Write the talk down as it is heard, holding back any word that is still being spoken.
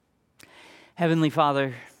Heavenly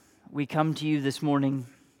Father, we come to you this morning,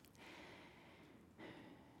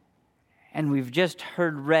 and we've just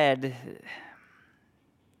heard read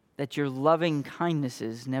that your loving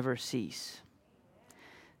kindnesses never cease,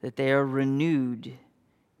 that they are renewed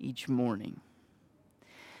each morning.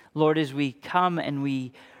 Lord, as we come and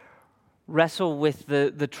we wrestle with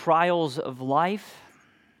the trials of life,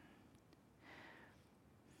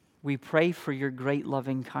 we pray for your great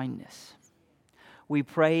loving kindness. We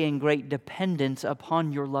pray in great dependence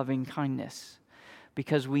upon your loving kindness,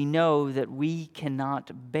 because we know that we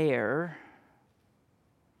cannot bear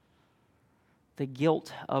the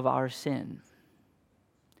guilt of our sin.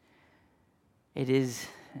 It is,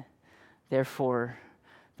 therefore,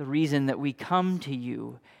 the reason that we come to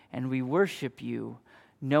you and we worship you,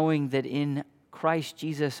 knowing that in Christ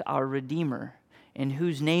Jesus, our Redeemer, in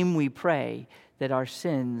whose name we pray, that our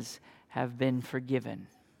sins have been forgiven.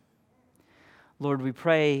 Lord, we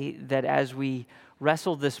pray that as we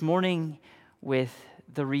wrestle this morning with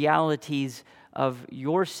the realities of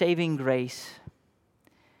your saving grace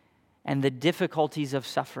and the difficulties of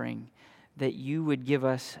suffering, that you would give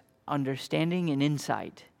us understanding and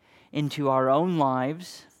insight into our own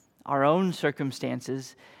lives, our own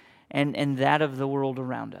circumstances, and that of the world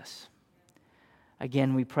around us.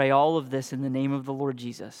 Again, we pray all of this in the name of the Lord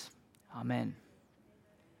Jesus. Amen.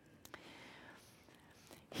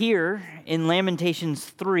 Here in Lamentations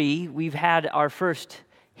 3, we've had our first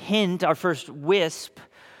hint, our first wisp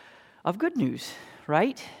of good news,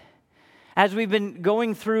 right? As we've been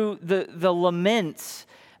going through the laments,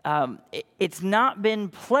 it's not been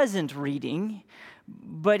pleasant reading,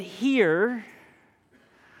 but here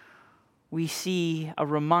we see a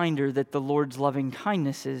reminder that the Lord's loving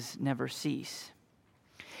kindnesses never cease.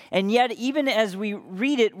 And yet, even as we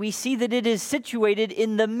read it, we see that it is situated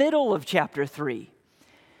in the middle of chapter 3.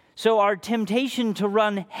 So our temptation to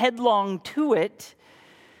run headlong to it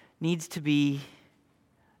needs to be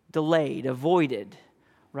delayed, avoided,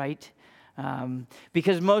 right?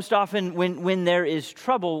 Because most often when there is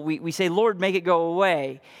trouble, we say, Lord, make it go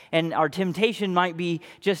away. And our temptation might be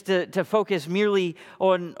just to focus merely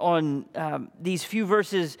on these few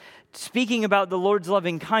verses speaking about the Lord's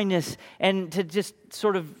loving kindness and to just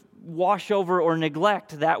sort of wash over or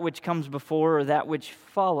neglect that which comes before or that which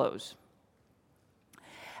follows.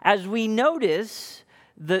 As we notice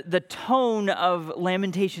the tone of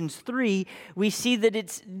Lamentations 3, we see that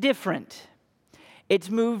it's different. It's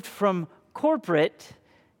moved from corporate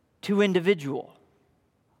to individual,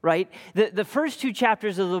 right? The first two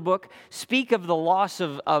chapters of the book speak of the loss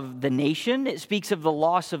of the nation. It speaks of the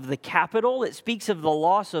loss of the capital. It speaks of the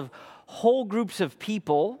loss of whole groups of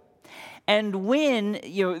people. And when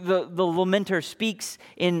the lamenter speaks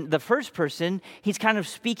in the first person, he's kind of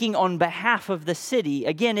speaking on behalf of the city.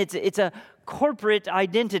 Again, it's a corporate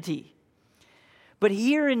identity. But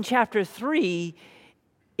here in chapter 3,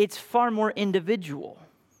 it's far more individual.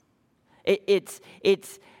 It's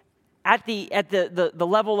at the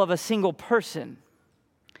level of a single person.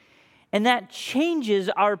 And that changes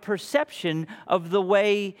our perception of the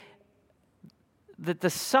way that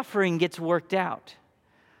the suffering gets worked out.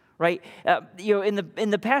 Right? In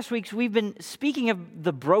the past weeks, we've been speaking of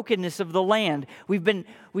the brokenness of the land. We've been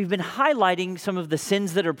highlighting some of the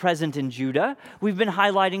sins that are present in Judah. We've been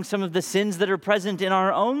highlighting some of the sins that are present in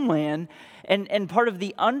our own land. And part of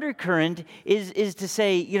the undercurrent is to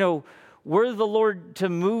say, were the Lord to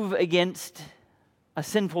move against a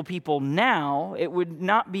sinful people now, it would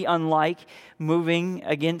not be unlike moving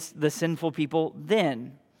against the sinful people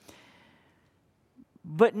then.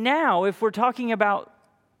 But now, if we're talking about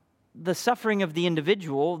the suffering of the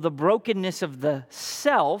individual, the brokenness of the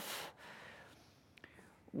self,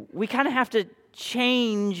 we kind of have to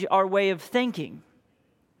change our way of thinking.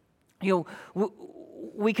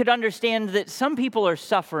 We could understand that some people are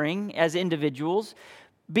suffering as individuals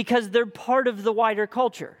because they're part of the wider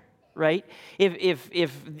culture, right? If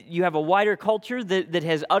you have a wider culture that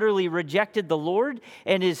has utterly rejected the Lord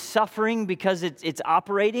and is suffering because it's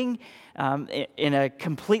operating in a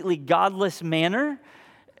completely godless manner,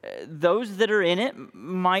 those that are in it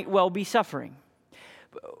might well be suffering.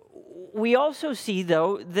 We also see,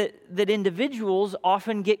 though, that individuals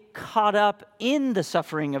often get caught up in the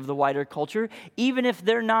suffering of the wider culture, even if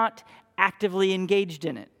they're not actively engaged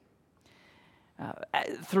in it.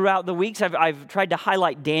 Throughout the weeks, I've tried to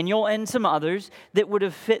highlight Daniel and some others that would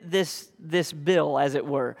have fit this bill, as it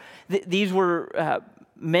were. These were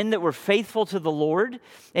men that were faithful to the Lord,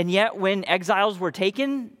 and yet when exiles were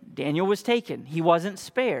taken, Daniel was taken. He wasn't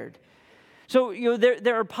spared. So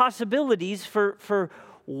there are possibilities for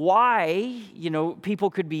why people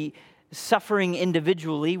could be suffering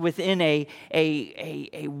individually within a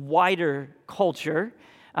wider culture.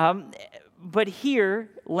 But here,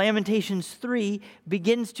 Lamentations 3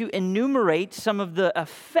 begins to enumerate some of the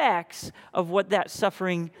effects of what that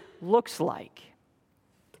suffering looks like.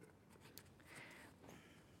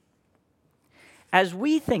 As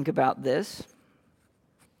we think about this,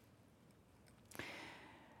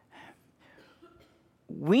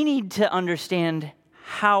 we need to understand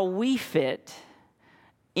how we fit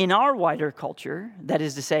in our wider culture. That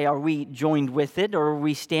is to say, are we joined with it, or are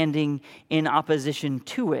we standing in opposition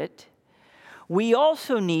to it? We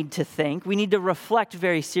also need to reflect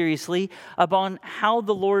very seriously upon how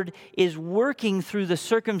the Lord is working through the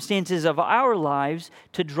circumstances of our lives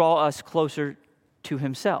to draw us closer to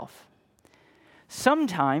Himself.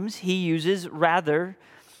 Sometimes He uses rather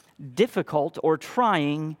difficult or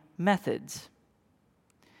trying methods.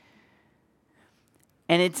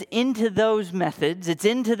 And it's into those methods, it's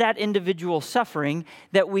into that individual suffering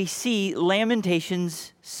that we see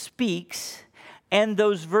Lamentations speaks, and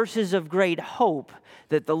those verses of great hope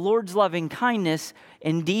that the Lord's loving kindness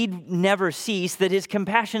indeed never cease, that His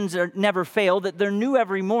compassions never fail, that they're new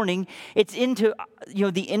every morning. It's into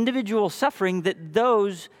the individual suffering that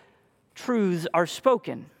those truths are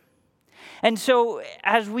spoken. And so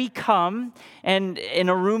as we come, and in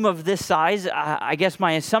a room of this size, I guess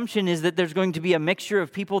my assumption is that there's going to be a mixture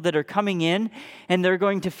of people that are coming in, and they're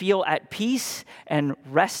going to feel at peace and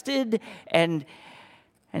rested and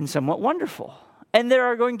somewhat wonderful. And there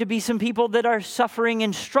are going to be some people that are suffering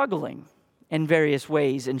and struggling in various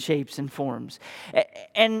ways and shapes and forms.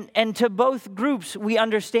 And to both groups, we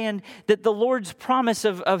understand that the Lord's promise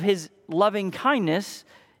of His loving kindness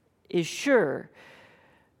is sure.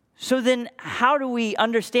 So then, how do we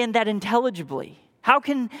understand that intelligibly? How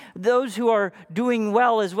can those who are doing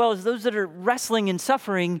well as those that are wrestling and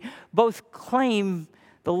suffering both claim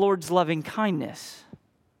the Lord's loving kindness?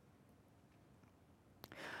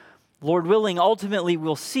 Lord willing, ultimately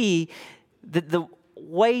we'll see that the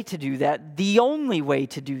way to do that, the only way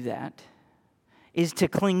to do that, is to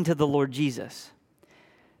cling to the Lord Jesus,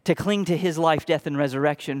 to cling to His life, death, and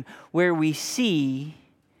resurrection, where we see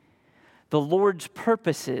the Lord's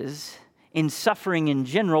purposes in suffering in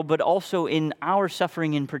general, but also in our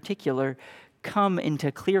suffering in particular, come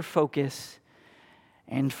into clear focus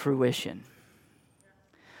and fruition.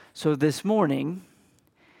 So this morning,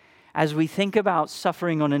 as we think about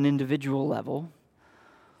suffering on an individual level,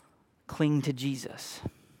 cling to Jesus.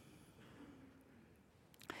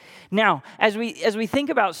 Now, as we think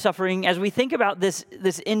about suffering, as we think about this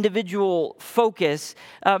individual focus,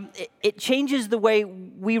 it changes the way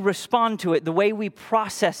we respond to it, the way we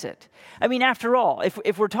process it. I mean, after all,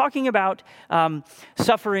 if we're talking about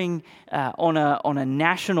suffering on a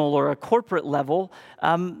national or a corporate level,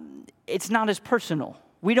 it's not as personal.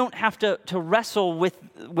 We don't have to wrestle with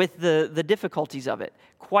the difficulties of it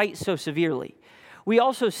quite so severely. We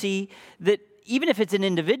also see that even if it's an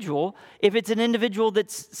individual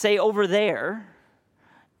that's, say, over there,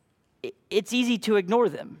 it's easy to ignore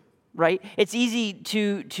them, right? It's easy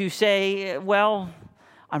to say, well,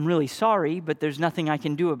 I'm really sorry, but there's nothing I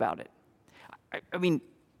can do about it. I mean,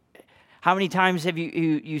 how many times have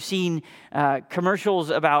you seen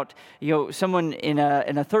commercials about someone in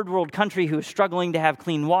a third world country who is struggling to have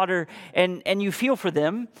clean water, and you feel for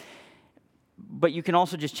them, but you can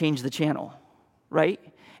also just change the channel, right?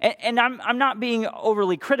 And I'm not being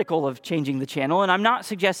overly critical of changing the channel, and I'm not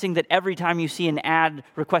suggesting that every time you see an ad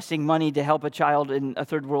requesting money to help a child in a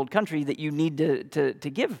third world country that you need to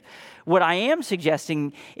give. What I am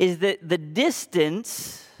suggesting is that the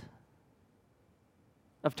distance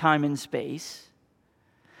of time and space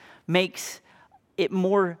makes it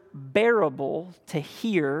more bearable to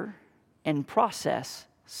hear and process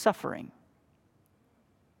suffering.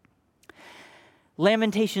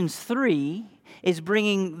 Lamentations 3 is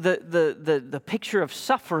bringing the picture of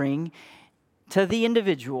suffering to the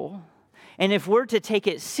individual. And if we're to take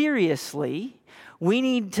it seriously, we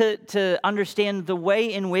need to understand the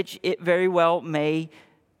way in which it very well may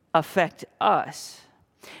affect us.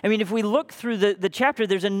 I mean, if we look through the chapter,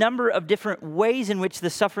 there's a number of different ways in which the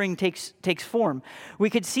suffering takes form. We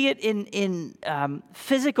could see it in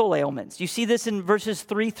physical ailments. You see this in verses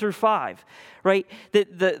 3 through 5, right?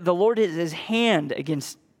 The Lord is His hand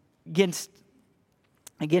against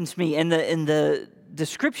me. And the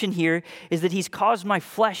description here is that He's caused my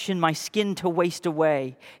flesh and my skin to waste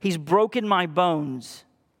away. He's broken my bones,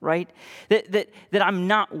 right? That I'm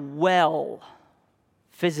not well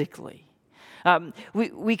physically.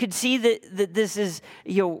 We could see that this is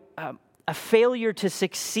a failure to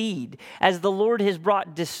succeed, as the Lord has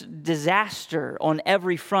brought disaster on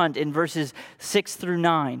every front in verses 6 through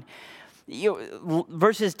 9.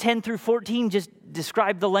 Verses 10 through 14 just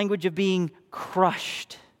describe the language of being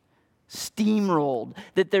crushed, steamrolled,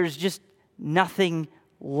 that there's just nothing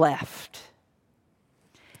left.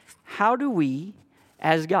 How do we,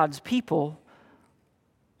 as God's people,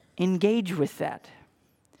 engage with that?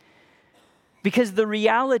 Because the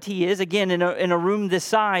reality is, again, in a room this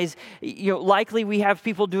size, likely we have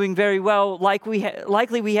people doing very well.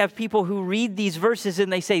 Likely we have people who read these verses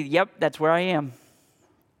and they say, "Yep, that's where I am."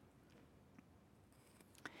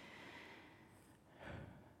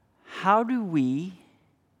 How do we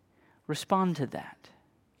respond to that?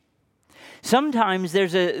 Sometimes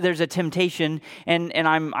there's a temptation, and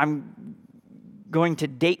I'm going to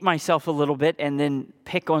date myself a little bit and then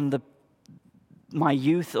pick on my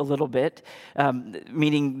youth a little bit,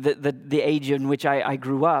 meaning the age in which I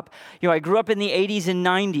grew up. I grew up in the 80s and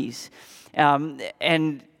 90s,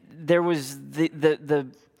 and there was the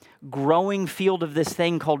growing field of this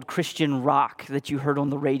thing called Christian rock that you heard on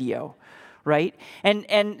the radio. Right?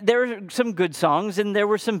 And there were some good songs and there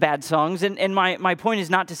were some bad songs. And my point is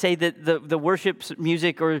not to say that the worship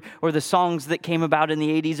music or the songs that came about in the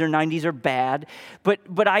 80s or 90s are bad.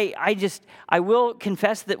 But I will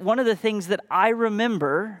confess that one of the things that I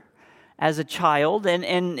remember as a child and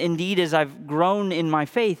indeed as I've grown in my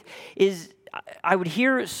faith is I would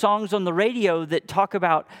hear songs on the radio that talk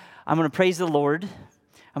about, I'm going to praise the Lord.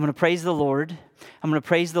 I'm going to praise the Lord. I'm going to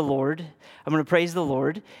praise the Lord. I'm going to praise the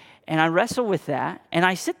Lord. And I wrestle with that, and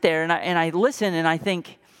I sit there and I listen and I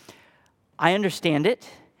think, I understand it,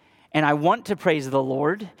 and I want to praise the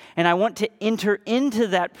Lord, and I want to enter into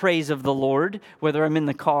that praise of the Lord, whether I'm in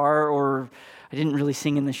the car or I didn't really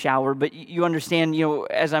sing in the shower, but you understand,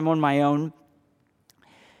 as I'm on my own.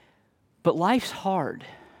 But life's hard.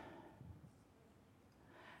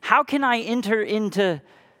 How can I enter into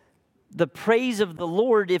the praise of the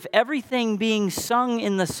Lord if everything being sung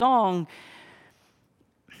in the song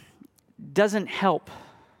doesn't help?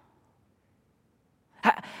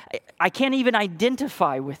 I can't even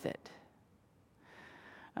identify with it.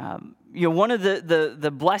 One of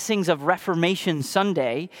the blessings of Reformation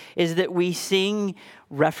Sunday is that we sing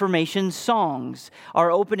Reformation songs.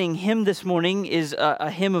 Our opening hymn this morning is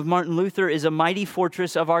a hymn of Martin Luther, "Is a Mighty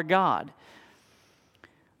Fortress of Our God."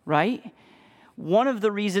 Right? One of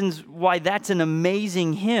the reasons why that's an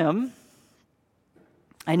amazing hymn,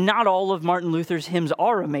 and not all of Martin Luther's hymns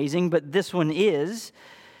are amazing, but this one is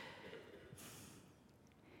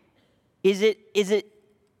it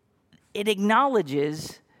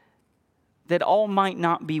acknowledges that all might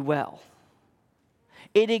not be well.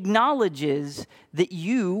 It acknowledges that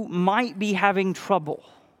you might be having trouble,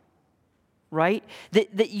 right?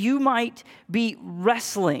 That you might be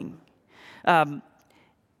wrestling.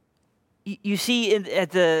 You see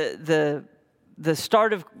at the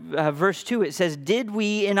start of verse 2, it says, "Did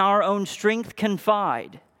we in our own strength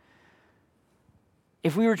confide?"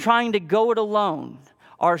 If we were trying to go it alone,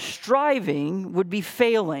 our striving would be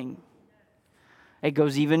failing. It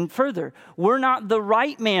goes even further. We're not the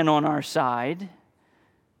right man on our side.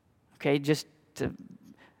 Okay, just to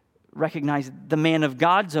recognize the man of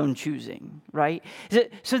God's own choosing, right?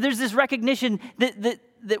 So there's this recognition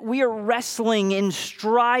that we are wrestling and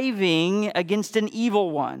striving against an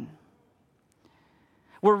evil one.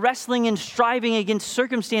 We're wrestling and striving against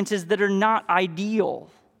circumstances that are not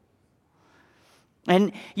ideal.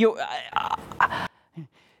 And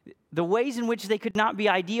the ways in which they could not be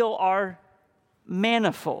ideal are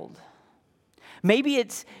manifold. Maybe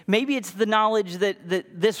it's the knowledge that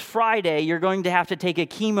this Friday you're going to have to take a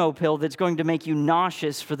chemo pill that's going to make you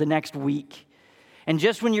nauseous for the next week. And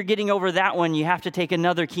just when you're getting over that one, you have to take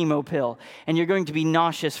another chemo pill, and you're going to be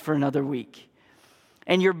nauseous for another week.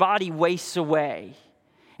 And your body wastes away.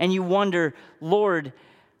 And you wonder, Lord,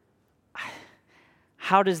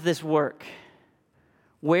 how does this work?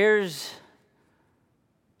 Where's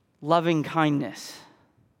loving kindness?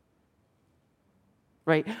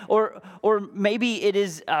 Right? Or maybe it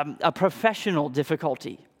is a professional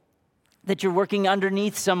difficulty that you're working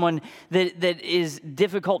underneath someone that is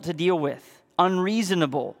difficult to deal with,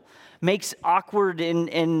 unreasonable, makes awkward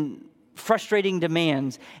and frustrating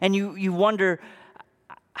demands, and you wonder,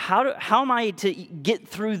 how am I to get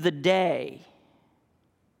through the day?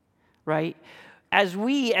 Right? As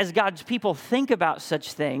we, as God's people, think about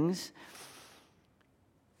such things,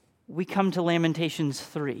 we come to Lamentations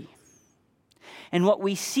 3. And what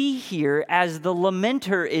we see here as the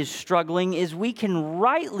lamenter is struggling is we can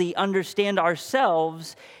rightly understand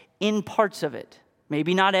ourselves in parts of it.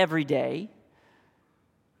 Maybe not every day,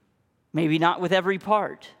 maybe not with every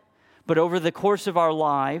part, but over the course of our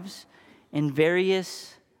lives, in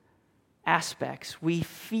various aspects, we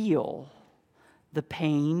feel the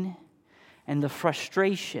pain, and the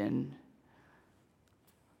frustration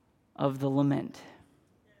of the lament.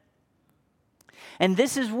 And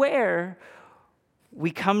this is where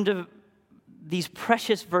we come to these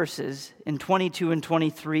precious verses in 22 and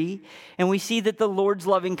 23, and we see that the Lord's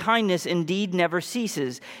loving kindness indeed never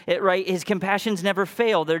ceases. Right? His compassions never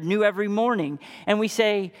fail. They're new every morning. And we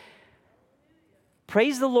say,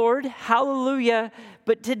 praise the Lord, hallelujah,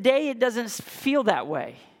 but today it doesn't feel that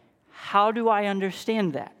way. How do I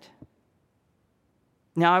understand that?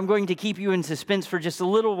 Now, I'm going to keep you in suspense for just a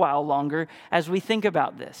little while longer as we think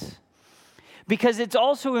about this. Because it's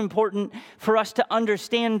also important for us to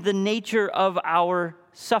understand the nature of our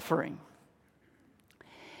suffering.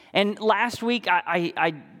 And last week,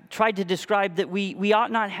 I tried to describe that we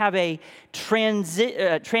ought not have a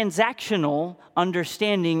transactional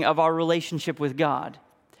understanding of our relationship with God.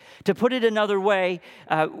 To put it another way,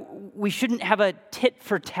 we shouldn't have a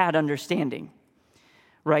tit-for-tat understanding,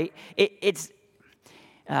 right?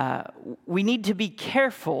 We need to be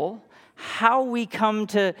careful how we come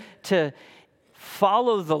to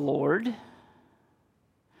follow the Lord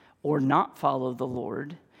or not follow the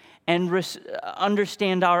Lord and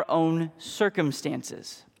understand our own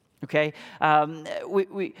circumstances. Okay?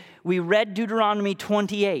 We read Deuteronomy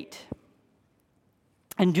 28.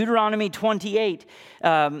 And Deuteronomy 28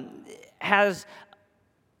 has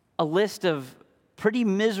a list of pretty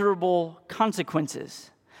miserable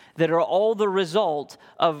consequences that are all the result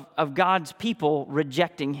of God's people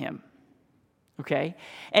rejecting him. Okay?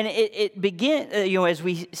 And it begins, as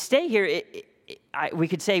we stay here, we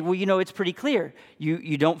could say, well, it's pretty clear.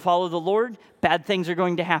 You don't follow the Lord, bad things are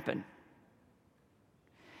going to happen.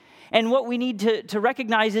 And what we need to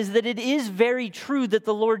recognize is that it is very true that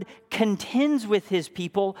the Lord contends with his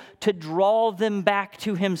people to draw them back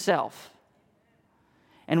to himself.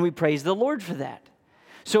 And we praise the Lord for that.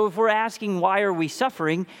 So if we're asking why are we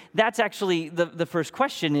suffering, that's actually the first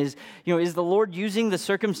question is the Lord using the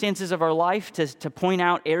circumstances of our life to point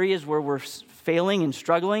out areas where we're failing and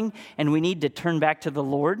struggling and we need to turn back to the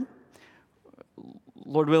Lord?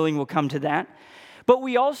 Lord willing, we'll come to that. But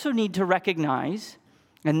we also need to recognize,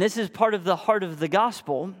 and this is part of the heart of the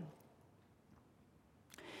gospel,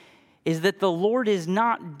 is that the Lord is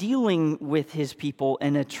not dealing with his people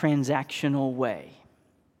in a transactional way.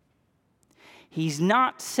 He's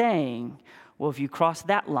not saying, well, if you cross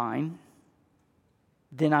that line,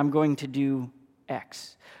 then I'm going to do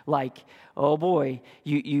X. Like, oh boy,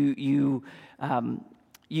 you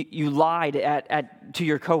lied to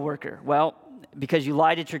your coworker. Well, because you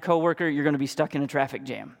lied at your coworker, you're going to be stuck in a traffic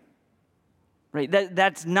jam. Right?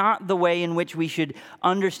 That's not the way in which we should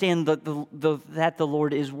understand that the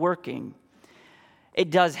Lord is working. It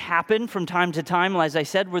does happen from time to time, as I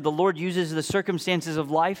said, where the Lord uses the circumstances of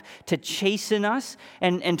life to chasten us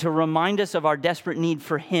and to remind us of our desperate need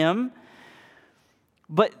for him.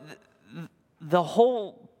 But the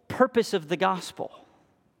whole purpose of the gospel,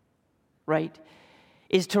 right,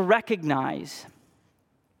 is to recognize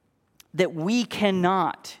that we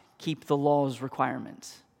cannot keep the law's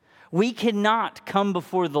requirements. We cannot come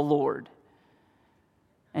before the Lord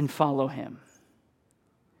and follow him.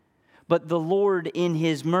 But the Lord, in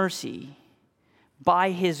his mercy,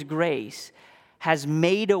 by his grace, has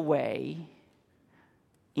made a way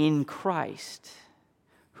in Christ,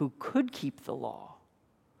 who could keep the law,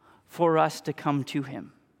 for us to come to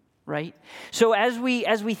him, right? So as we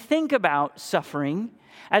think about suffering,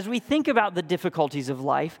 as we think about the difficulties of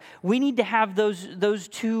life, we need to have those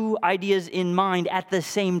two ideas in mind at the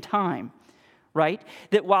same time, right?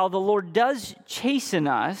 That while the Lord does chasten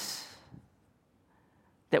us,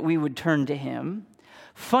 that we would turn to him,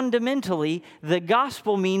 fundamentally, the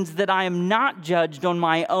gospel means that I am not judged on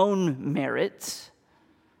my own merits.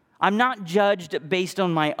 I'm not judged based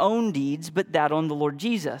on my own deeds, but that on the Lord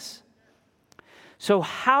Jesus. So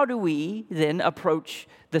how do we then approach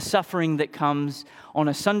the suffering that comes on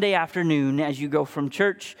a Sunday afternoon as you go from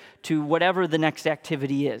church to whatever the next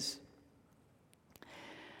activity is?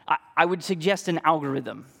 I would suggest an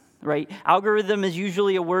algorithm, right? Algorithm is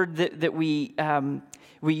usually a word that we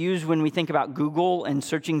use when we think about Google and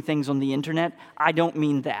searching things on the internet. I don't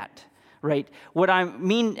mean that, right? What I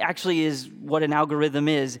mean actually is what an algorithm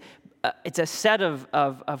is. It's a set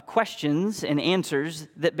of questions and answers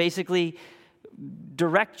that basically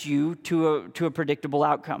direct you to a predictable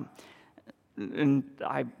outcome. And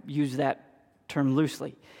I use that term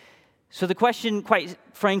loosely. So the question, quite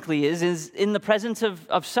frankly, is in the presence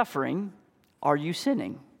of suffering, are you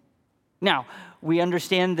sinning? Now, we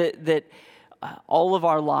understand that all of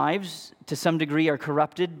our lives, to some degree, are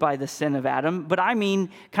corrupted by the sin of Adam. But I mean,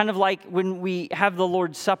 kind of like when we have the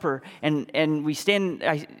Lord's Supper and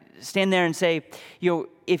I stand there and say,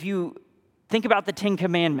 if you think about the Ten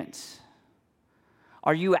Commandments.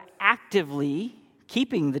 Are you actively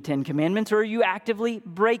keeping the Ten Commandments, or are you actively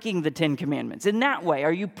breaking the Ten Commandments? In that way,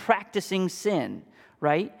 are you practicing sin,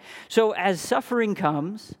 right? So as suffering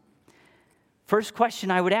comes, first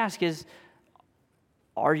question I would ask is,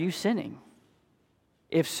 are you sinning?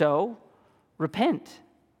 If so, repent,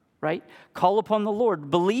 right? Call upon the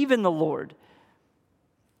Lord. Believe in the Lord.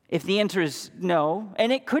 If the answer is no,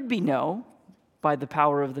 and it could be no by the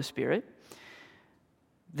power of the Spirit,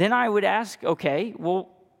 then I would ask, okay, well,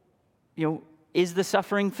 is the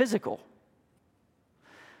suffering physical?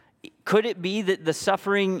 Could it be that the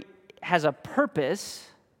suffering has a purpose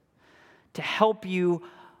to help you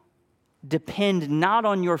depend not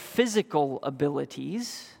on your physical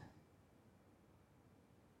abilities,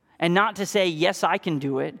 and not to say, yes, I can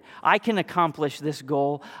do it, I can accomplish this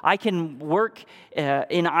goal, I can work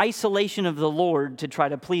in isolation of the Lord to try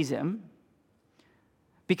to please Him?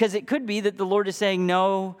 Because it could be that the Lord is saying,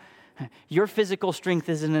 no, your physical strength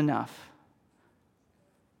isn't enough.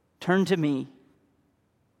 Turn to me,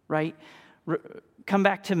 right? Come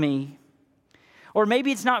back to me. Or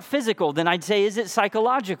maybe it's not physical, then I'd say, is it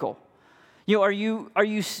psychological? Are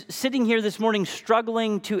you sitting here this morning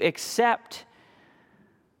struggling to accept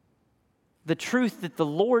the truth that the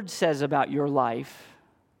Lord says about your life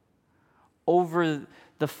over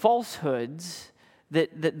the falsehoods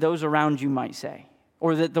that those around you might say,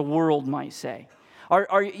 or that the world might say?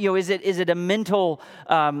 Is it a mental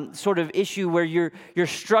sort of issue where you're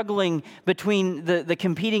struggling between the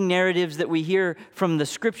competing narratives that we hear from the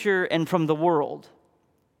Scripture and from the world?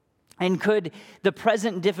 And could the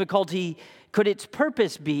present difficulty, could its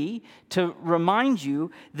purpose be to remind you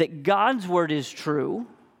that God's word is true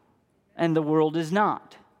and the world is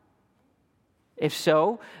not? If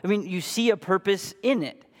so, you see a purpose in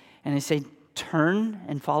it. And I say, turn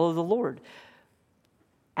and follow the Lord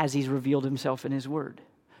as He's revealed Himself in His word.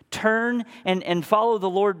 Turn and follow the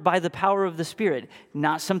Lord by the power of the Spirit.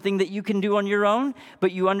 Not something that you can do on your own,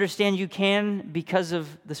 but you understand you can because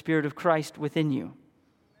of the Spirit of Christ within you.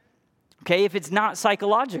 Okay, if it's not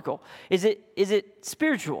psychological, is it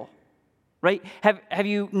spiritual? Right? Have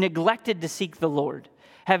you neglected to seek the Lord?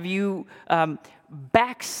 Have you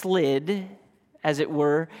backslid, as it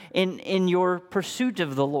were, in your pursuit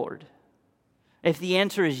of the Lord? If the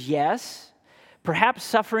answer is yes, perhaps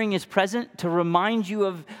suffering is present to remind you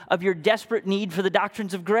of your desperate need for the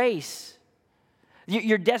doctrines of grace.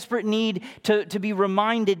 Your desperate need to be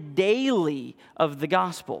reminded daily of the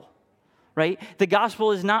gospel. Right? The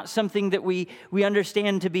gospel is not something that we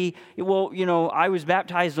understand to be, I was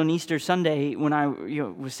baptized on Easter Sunday when I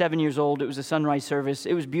was 7 years old. It was a sunrise service.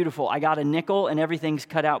 It was beautiful. I got a nickel and everything's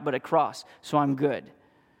cut out but a cross, so I'm good.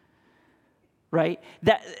 Right?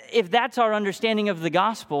 If that's our understanding of the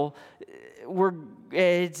gospel,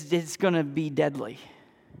 it's going to be deadly.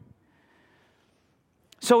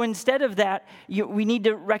 So instead of that, we need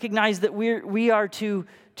to recognize that we are to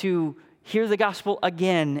hear the gospel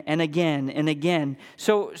again and again and again.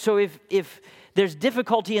 So if there's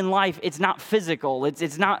difficulty in life, it's not physical.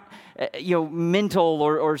 It's not mental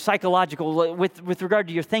or psychological with regard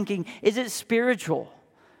to your thinking. Is it spiritual?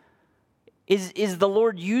 Is the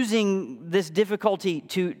Lord using this difficulty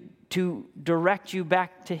to direct you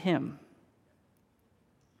back to Him?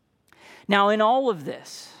 Now, in all of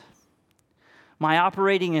this, my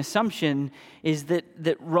operating assumption is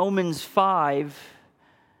that Romans 5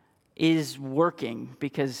 is working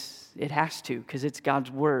because it has to, because it's God's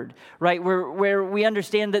word, right? Where we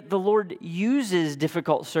understand that the Lord uses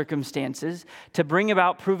difficult circumstances to bring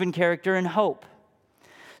about proven character and hope.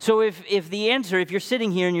 So if you're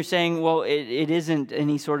sitting here and you're saying, well, it isn't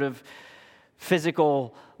any sort of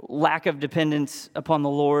physical lack of dependence upon the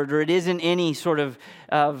Lord, or it isn't any sort of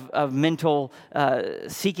mental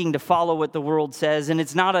seeking to follow what the world says, and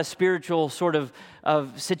it's not a spiritual sort of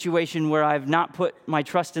situation where I've not put my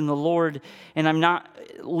trust in the Lord and I'm not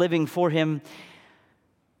living for Him,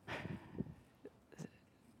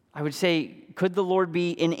 I would say, could the Lord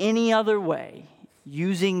be in any other way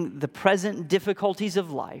using the present difficulties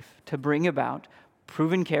of life to bring about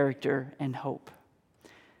proven character and hope?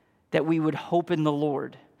 That we would hope in the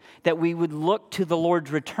Lord, that we would look to the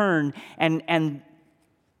Lord's return and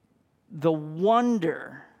the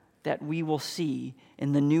wonder that we will see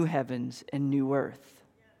in the new heavens and new earth.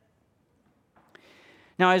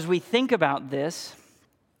 Now, as we think about this,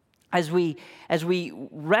 as we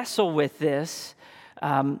wrestle with this,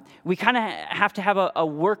 we kind of have to have a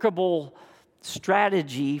workable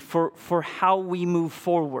strategy for how we move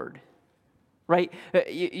forward. Right?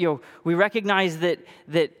 We recognize that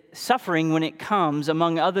suffering, when it comes,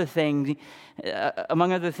 among other things,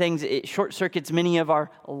 it short circuits many of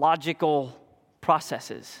our logical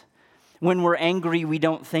processes. When we're angry, we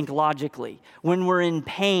don't think logically. When we're in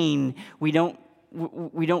pain, we don't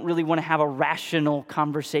really want to have a rational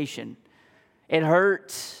conversation. It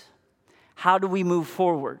hurts. How do we move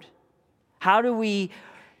forward? How do we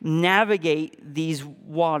navigate these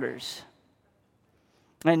waters?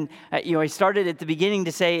 And I started at the beginning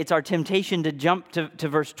to say it's our temptation to jump to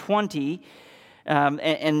verse 20,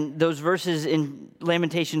 and those verses in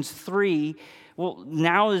Lamentations 3. Well,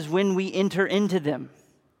 now is when we enter into them.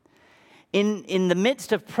 In the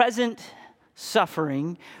midst of present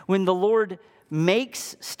suffering, when the Lord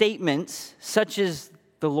makes statements such as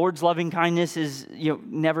the Lord's loving kindness is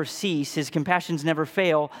never cease, His compassions never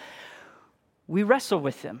fail, we wrestle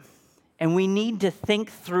with them, and we need to think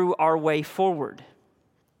through our way forward.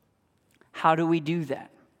 How do we do that?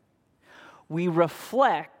 We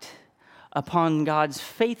reflect upon God's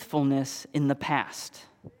faithfulness in the past.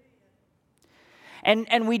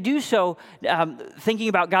 And we do so thinking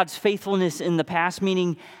about God's faithfulness in the past,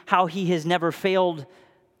 meaning how He has never failed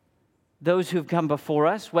those who've come before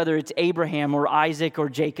us, whether it's Abraham or Isaac or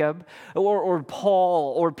Jacob or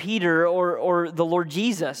Paul or Peter or the Lord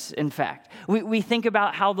Jesus, in fact. We think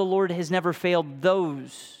about how the Lord has never failed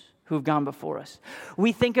those who've gone before us.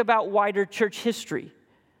 We think about wider church history,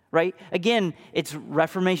 right? Again, it's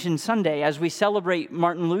Reformation Sunday as we celebrate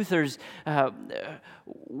Martin Luther's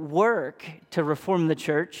work to reform the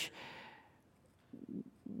church.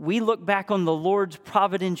 We look back on the Lord's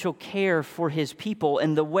providential care for His people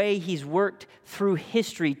and the way He's worked through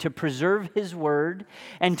history to preserve His word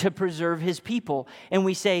and to preserve His people. And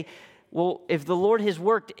we say, well, if the Lord has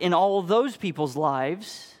worked in all of those people's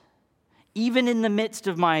lives, even in the midst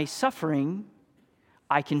of my suffering,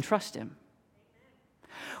 I can trust Him.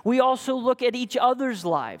 We also look at each other's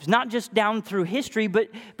lives, not just down through history, but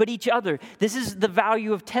each other. This is the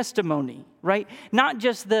value of testimony, right? Not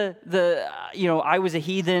just the I was a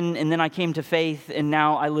heathen and then I came to faith and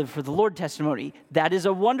now I live for the Lord testimony. That is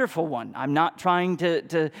a wonderful one. I'm not trying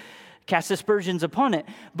to cast aspersions upon it,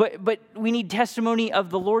 but we need testimony of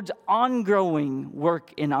the Lord's ongoing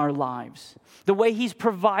work in our lives. The way He's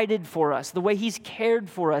provided for us, the way He's cared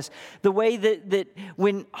for us, the way that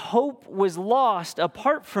when hope was lost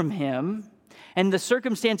apart from Him and the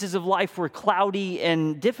circumstances of life were cloudy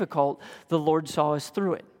and difficult, the Lord saw us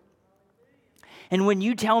through it. And when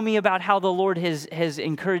you tell me about how the Lord has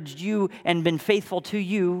encouraged you and been faithful to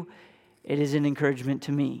you, it is an encouragement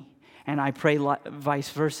to me. And I pray vice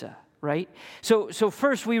versa, right? So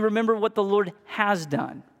first we remember what the Lord has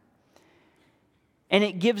done. And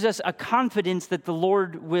it gives us a confidence that the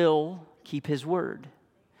Lord will keep His word.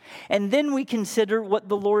 And then we consider what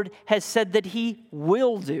the Lord has said that He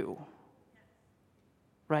will do.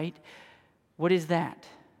 Right? What is that?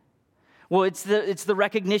 Well, it's the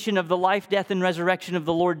recognition of the life, death, and resurrection of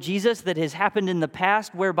the Lord Jesus that has happened in the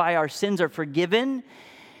past, whereby our sins are forgiven.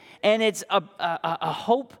 And it's a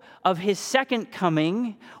hope of His second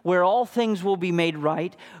coming, where all things will be made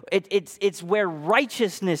right. It's where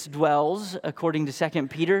righteousness dwells, according to 2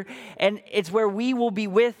 Peter. And it's where we will be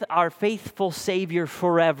with our faithful Savior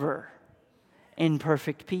forever in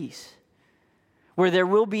perfect peace. Where there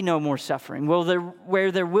will be no more suffering,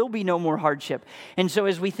 where there will be no more hardship. And so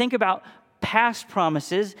as we think about past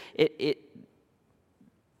promises, it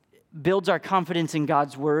builds our confidence in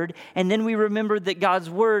God's word. And then we remember that God's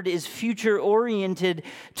word is future-oriented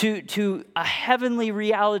to a heavenly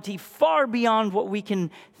reality far beyond what we can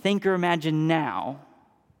think or imagine now.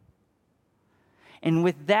 And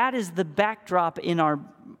with that as the backdrop in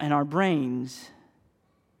our brains,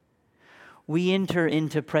 we enter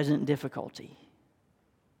into present difficulty.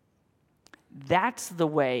 That's the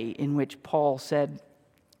way in which Paul said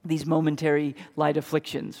these momentary light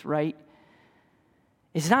afflictions, right?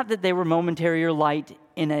 It's not that they were momentary or light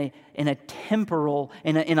in a temporal,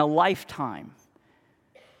 in a lifetime.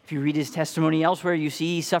 If you read his testimony elsewhere, you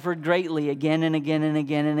see he suffered greatly again and again and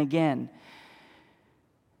again and again.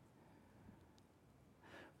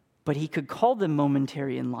 But he could call them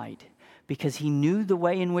momentary and light because he knew the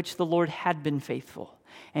way in which the Lord had been faithful.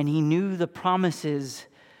 And he knew the promises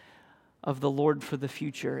of the Lord for the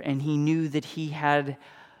future. And he knew that he had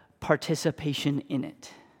participation in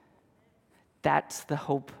it. That's the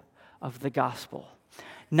hope of the gospel.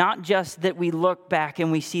 Not just that we look back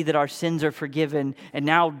and we see that our sins are forgiven and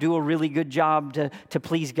now do a really good job to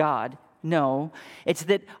please God. No, it's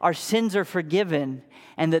that our sins are forgiven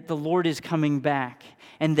and that the Lord is coming back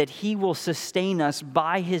and that he will sustain us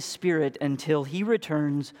by his Spirit until he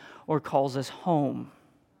returns or calls us home.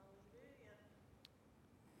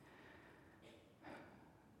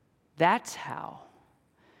 That's how,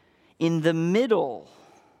 in the middle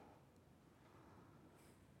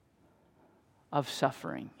of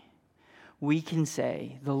suffering, we can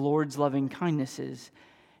say, the Lord's loving kindnesses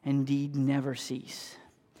indeed never cease.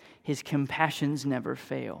 His compassions never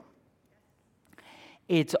fail.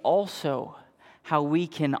 It's also how we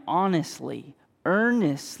can honestly,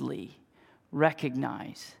 earnestly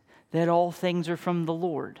recognize that all things are from the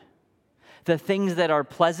Lord. The things that are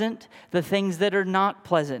pleasant, the things that are not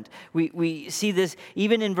pleasant. We see this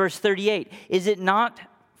even in verse 38. Is it not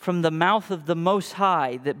from the mouth of the Most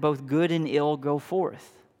High that both good and ill go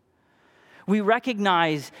forth? We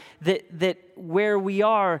recognize that where we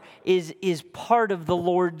are is part of the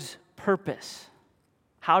Lord's purpose.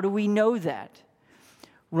 How do we know that?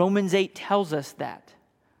 Romans 8 tells us that,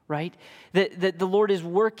 right? That the Lord is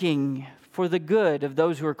working for the good of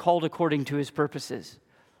those who are called according to his purposes.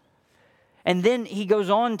 And then he goes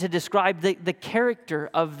on to describe the character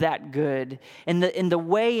of that good and the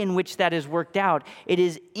way in which that is worked out. It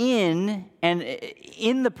is in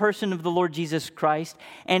the person of the Lord Jesus Christ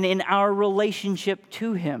and in our relationship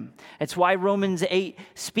to him. That's why Romans 8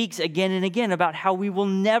 speaks again and again about how we will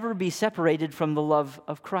never be separated from the love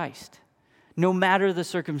of Christ, no matter the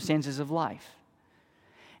circumstances of life.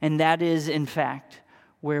 And that is, in fact,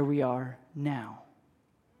 where we are now.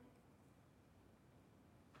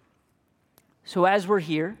 So as we're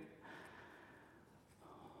here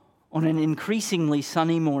on an increasingly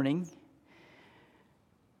sunny morning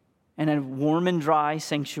in a warm and dry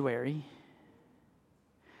sanctuary,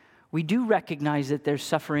 we do recognize that there's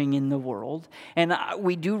suffering in the world, and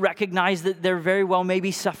we do recognize that there very well may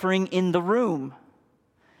be suffering in the room.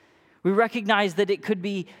 We recognize that it could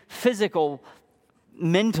be physical,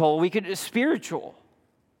 mental, spiritual.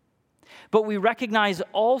 But we recognize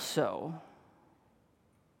also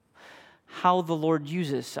how the Lord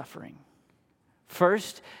uses suffering.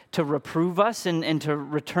 First, to reprove us and to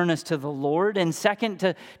return us to the Lord. And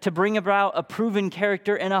second, to bring about a proven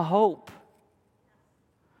character and a hope.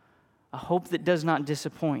 A hope that does not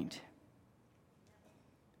disappoint.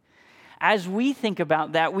 As we think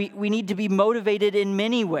about that, we need to be motivated in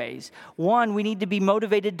many ways. One, we need to be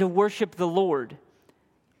motivated to worship the Lord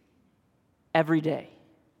every day,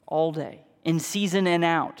 all day, in season and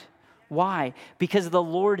out. Why? Because the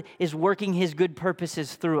Lord is working his good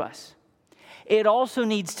purposes through us. It also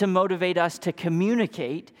needs to motivate us to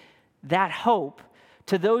communicate that hope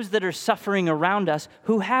to those that are suffering around us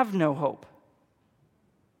who have no hope.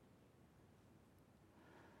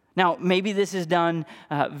 Now, maybe this is done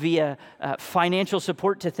via financial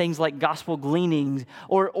support to things like gospel gleanings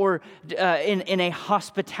or in a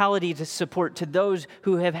hospitality to support to those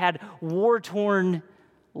who have had war-torn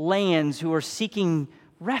lands who are seeking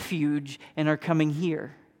refuge and are coming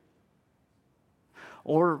here.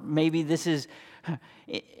 Or maybe this is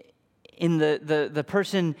in the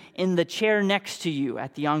person in the chair next to you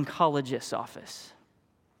at the oncologist's office.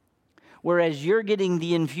 Whereas you're getting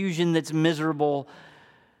the infusion that's miserable,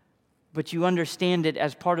 but you understand it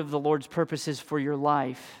as part of the Lord's purposes for your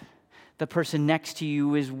life, the person next to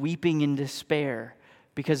you is weeping in despair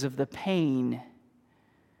because of the pain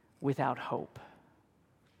without hope.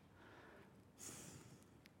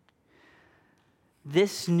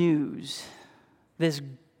 This news, this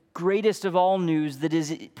greatest of all news that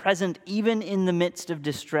is present even in the midst of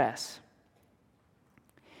distress,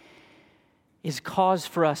 is cause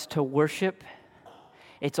for us to worship.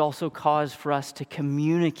 It's also cause for us to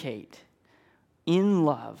communicate in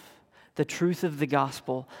love the truth of the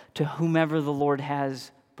gospel to whomever the Lord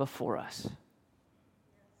has before us.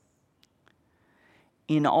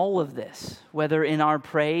 In all of this, whether in our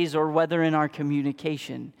praise or whether in our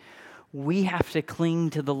communication, we have to cling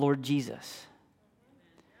to the Lord Jesus.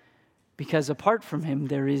 Because apart from him,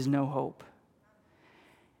 there is no hope.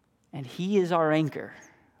 And he is our anchor,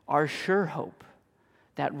 our sure hope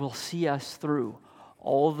that will see us through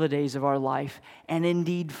all the days of our life and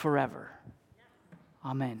indeed forever.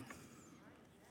 Amen.